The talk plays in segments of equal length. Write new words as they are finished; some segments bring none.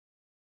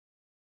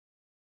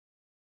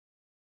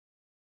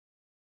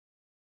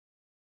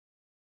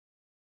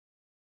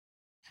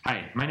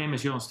Hi, my name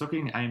is Johan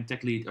Stocking. I am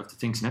tech lead of the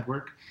Things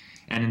Network.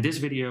 And in this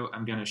video,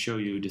 I'm going to show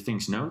you the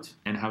Things node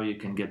and how you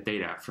can get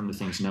data from the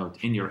Things node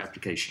in your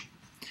application.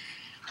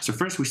 So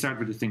first we start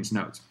with the Things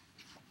node.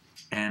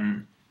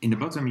 And in the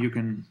bottom, you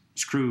can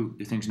screw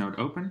the Things node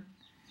open.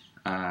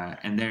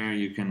 And there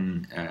you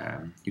can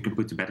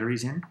put the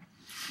batteries in.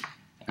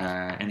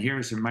 And here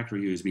is a micro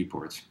USB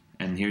port.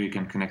 And here you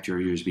can connect your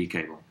USB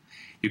cable.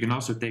 You can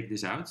also take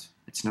this out.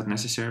 It's not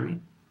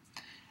necessary.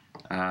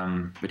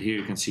 But here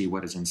you can see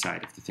what is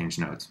inside of the Things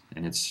node.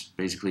 And it's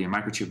basically a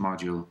microchip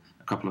module,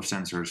 a couple of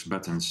sensors,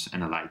 buttons,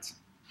 and a light.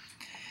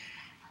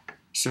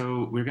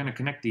 So we're going to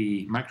connect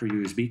the micro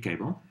USB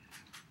cable.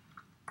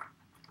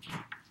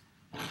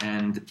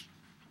 And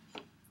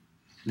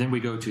then we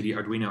go to the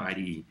Arduino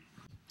IDE.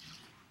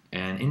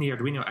 And in the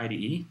Arduino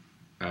IDE,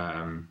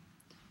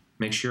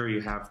 make sure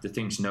you have the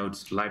Things node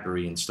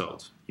library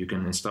installed. You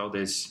can install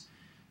this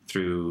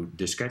through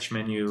the Sketch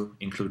menu,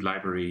 include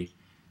library,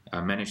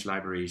 manage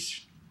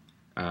libraries,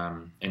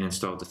 and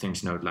install the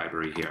Things node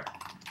library here.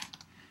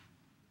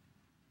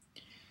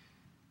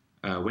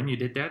 When you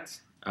did that,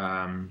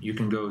 you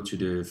can go to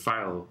the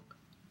File,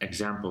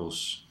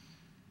 Examples,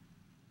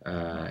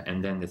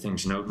 and then the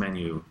Things node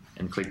menu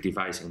and click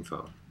Device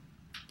Info.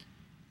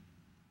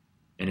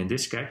 And in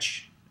this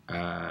sketch,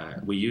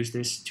 we use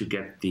this to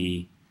get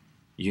the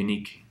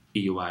unique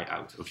EUI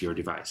out of your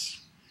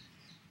device.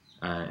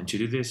 And to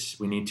do this,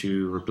 we need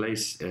to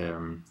replace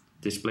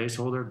this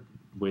placeholder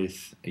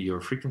with your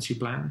frequency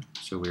plan.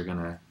 So we're going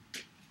to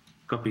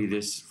copy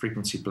this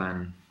frequency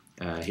plan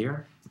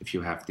here. If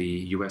you have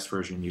the US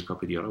version, you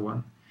copy the other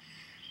one.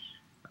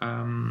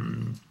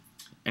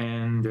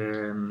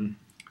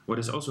 What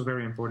is also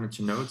very important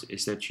to note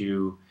is that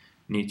you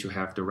need to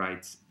have the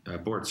right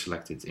board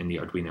selected in the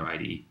Arduino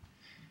IDE.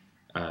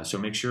 So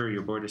make sure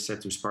your board is set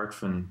to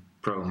SparkFun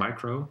Pro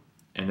Micro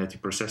and that the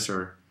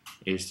processor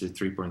is the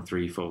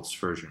 3.3 volts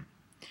version.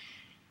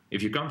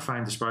 If you can't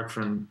find the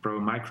SparkFun Pro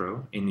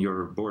Micro in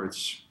your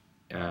boards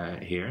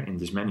here in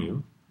this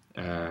menu,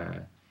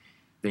 then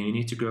you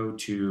need to go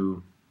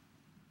to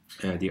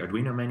the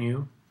Arduino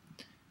menu,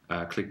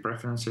 click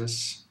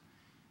Preferences,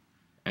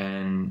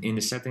 and in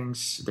the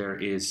settings there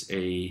is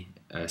a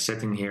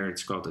setting here.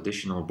 It's called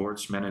Additional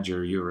Boards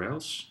Manager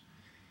URLs.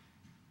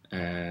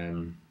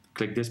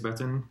 Click this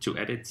button to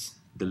edit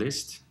the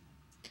list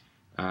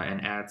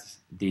and add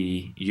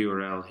the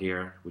URL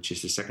here, which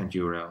is the second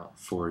URL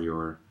for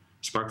your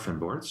SparkFun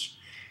boards.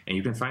 And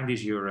you can find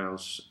these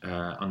URLs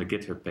on the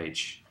GitHub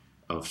page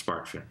of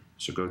SparkFun.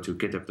 So go to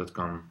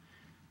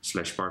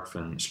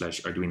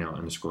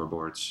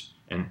github.com/SparkFun/Arduino_boards,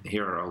 and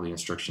here are all the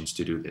instructions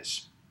to do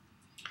this.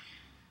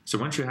 So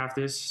once you have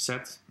this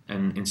set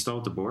and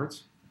installed the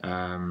board,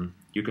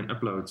 you can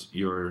upload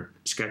your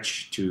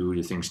sketch to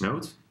the Things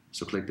node.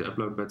 So click the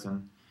upload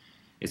button.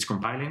 It's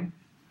compiling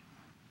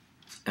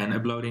and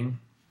uploading.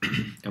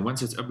 And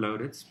once it's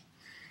uploaded,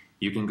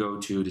 you can go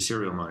to the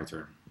serial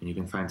monitor. And you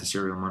can find the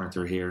serial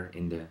monitor here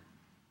in the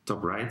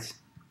top right.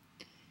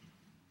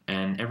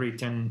 And every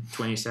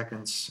 10-20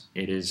 seconds,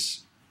 it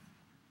is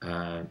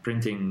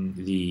printing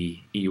the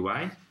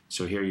EUI.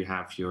 So here you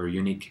have your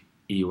unique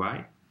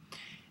EUI.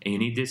 And you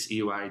need this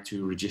EUI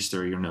to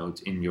register your node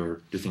in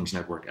the Things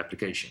Network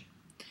application.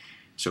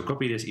 So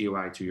copy this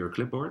EUI to your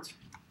clipboard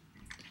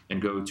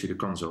and go to the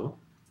console.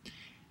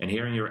 And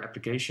here in your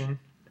application,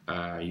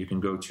 you can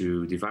go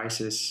to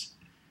Devices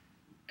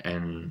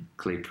and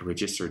click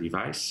Register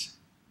Device.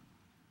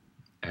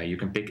 You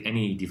can pick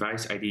any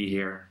device ID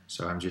here.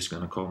 So I'm just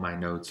going to call my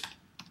node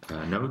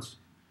node.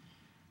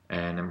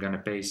 And I'm going to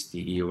paste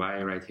the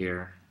EUI right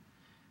here.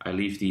 I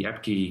leave the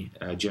app key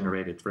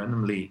generated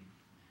randomly.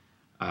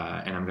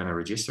 And I'm going to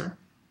register.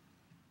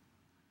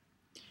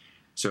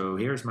 So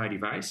here's my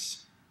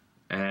device.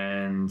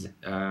 And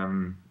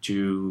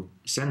to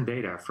send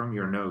data from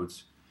your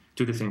node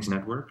to the Things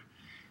Network,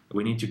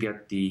 we need to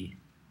get the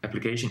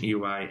application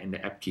EUI and the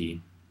app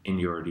key in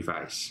your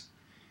device.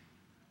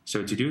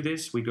 So to do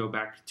this, we go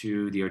back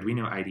to the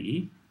Arduino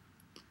IDE.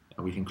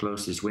 We can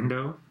close this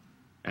window,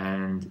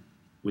 and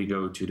we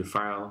go to the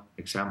File,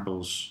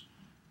 Examples,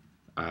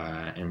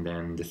 and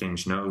then the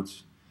Things node.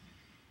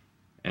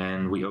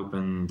 And we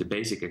open the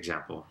basic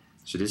example.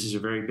 So this is a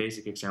very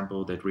basic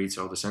example that reads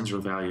all the sensor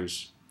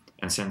values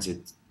and sends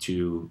it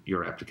to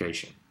your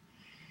application.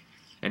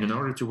 And in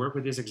order to work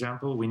with this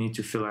example, we need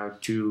to fill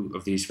out two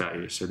of these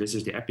values. So this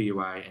is the app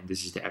EUI and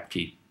this is the app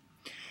key.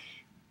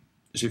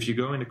 So if you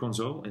go in the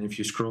console and if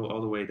you scroll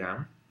all the way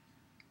down,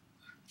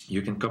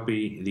 you can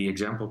copy the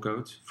example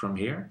code from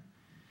here.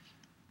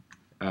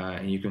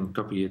 And you can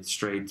copy it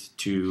straight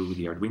to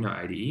the Arduino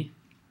IDE.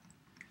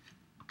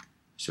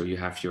 So you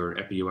have your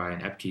app EUI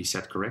and app key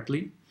set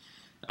correctly.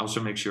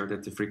 Also make sure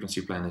that the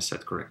frequency plan is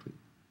set correctly.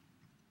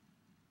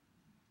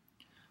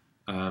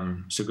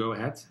 So go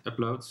ahead,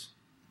 upload.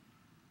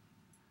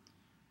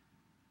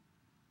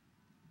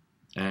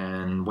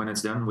 And when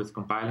it's done with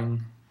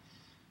compiling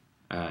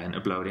and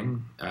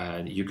uploading,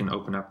 you can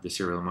open up the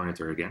serial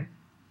monitor again.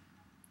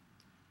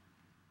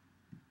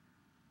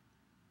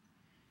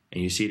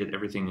 And you see that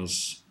everything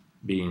is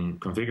being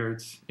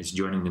configured. It's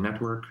joining the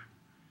network.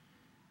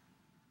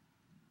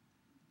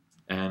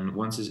 And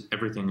once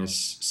everything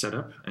is set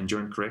up and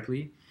joined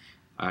correctly,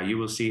 you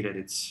will see that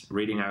it's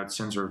reading out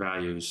sensor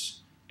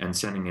values and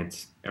sending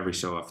it every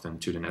so often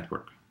to the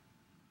network.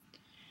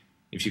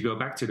 If you go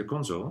back to the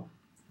console,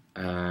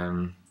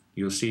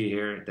 you'll see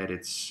here that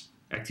it's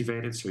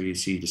activated, so you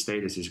see the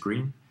status is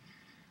green.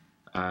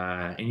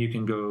 And you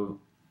can go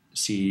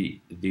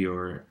see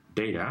your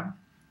data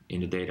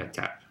in the data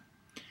tab.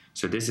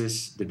 So this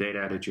is the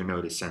data that your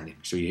node is sending.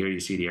 So here you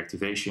see the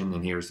activation,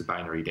 and here's the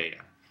binary data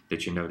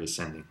that your node is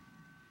sending.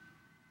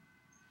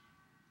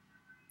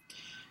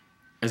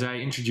 As I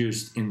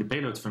introduced in the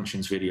payload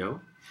functions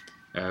video,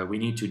 we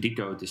need to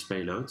decode this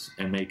payload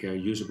and make a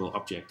usable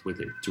object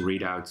with it to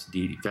read out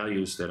the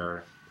values that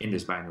are in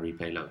this binary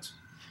payload.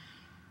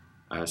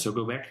 So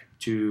go back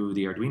to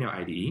the Arduino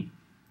IDE,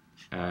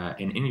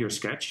 and in your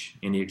sketch,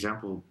 in the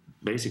example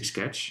basic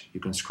sketch, you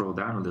can scroll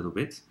down a little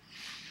bit,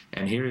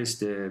 and here is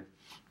the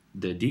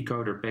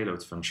decoder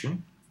payload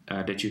function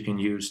that you can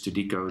use to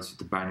decode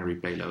the binary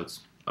payload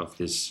of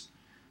this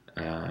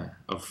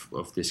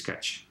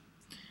sketch.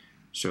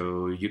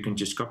 So you can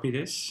just copy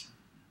this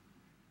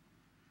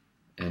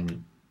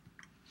and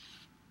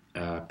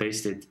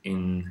paste it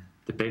in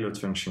the payload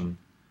function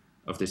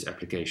of this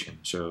application.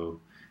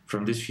 So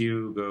from this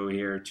view, go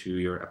here to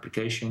your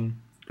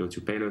application, go to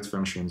payload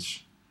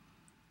functions,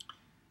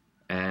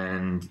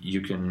 and you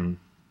can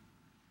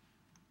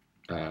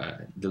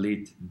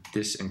delete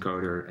this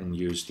encoder and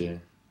use the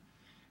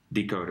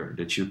decoder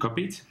that you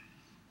copied.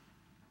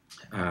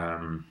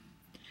 And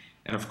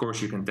of course,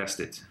 you can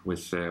test it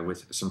with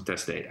some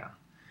test data.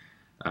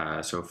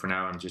 So for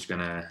now, I'm just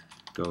gonna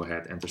go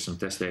ahead, enter some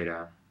test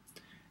data.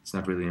 It's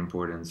not really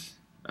important,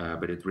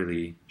 but it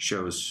really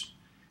shows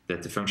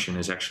that the function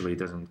actually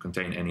doesn't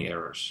contain any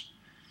errors.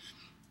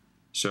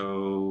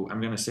 So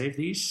I'm gonna save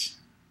these.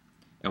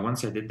 And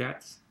once I did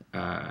that,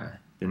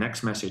 the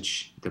next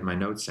message that my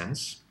node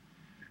sends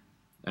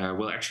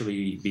will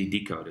actually be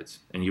decoded,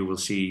 and you will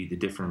see the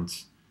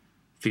different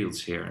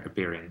fields here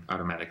appearing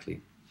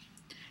automatically.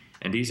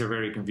 And these are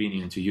very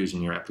convenient to use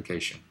in your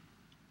application.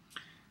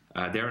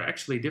 There are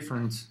actually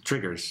different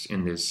triggers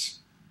in this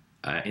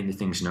in the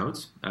things node.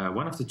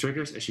 One of the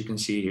triggers, as you can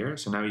see here,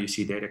 so now you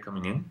see data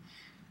coming in,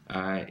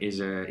 is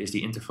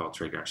the interval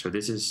trigger. So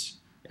this is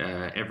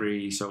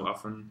every so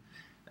often,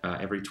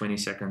 every 20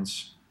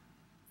 seconds,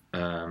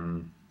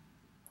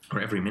 or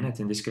every minute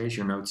in this case,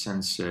 your node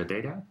sends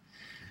data.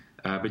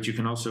 But you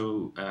can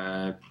also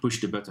push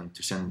the button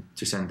to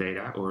send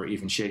data, or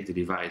even shake the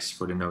device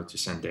for the node to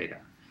send data.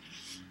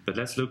 But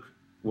let's look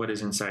what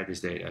is inside this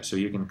data. So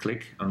you can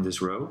click on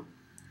this row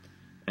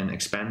and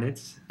expand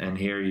it, and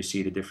here you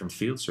see the different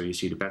fields. So you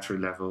see the battery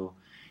level,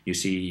 you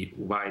see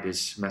why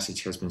this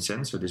message has been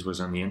sent, so this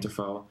was on the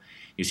interval,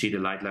 you see the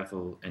light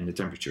level and the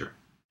temperature.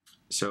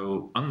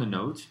 So on the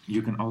node,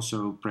 you can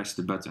also press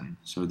the button.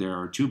 So there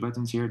are two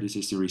buttons here. This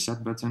is the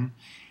reset button,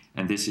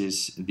 and this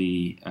is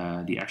the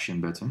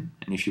action button.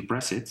 And if you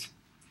press it,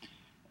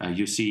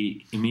 you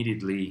see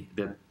immediately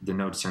that the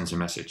node sends a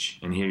message.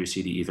 And here you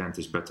see the event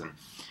is button.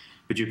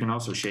 But you can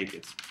also shake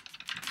it.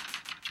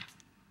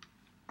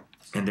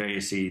 And there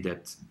you see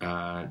that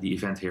the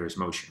event here is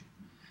motion.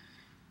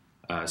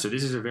 So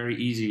this is a very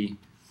easy,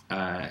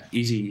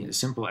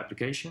 simple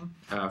application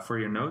for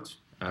your node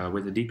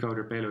with a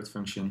decoder payload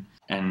function.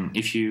 And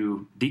if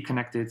you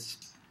deconnect it,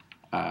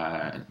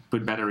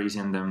 put batteries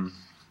in them,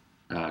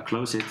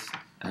 close it,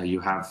 you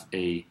have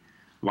a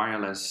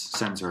wireless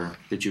sensor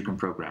that you can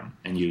program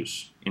and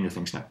use in the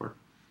Things network.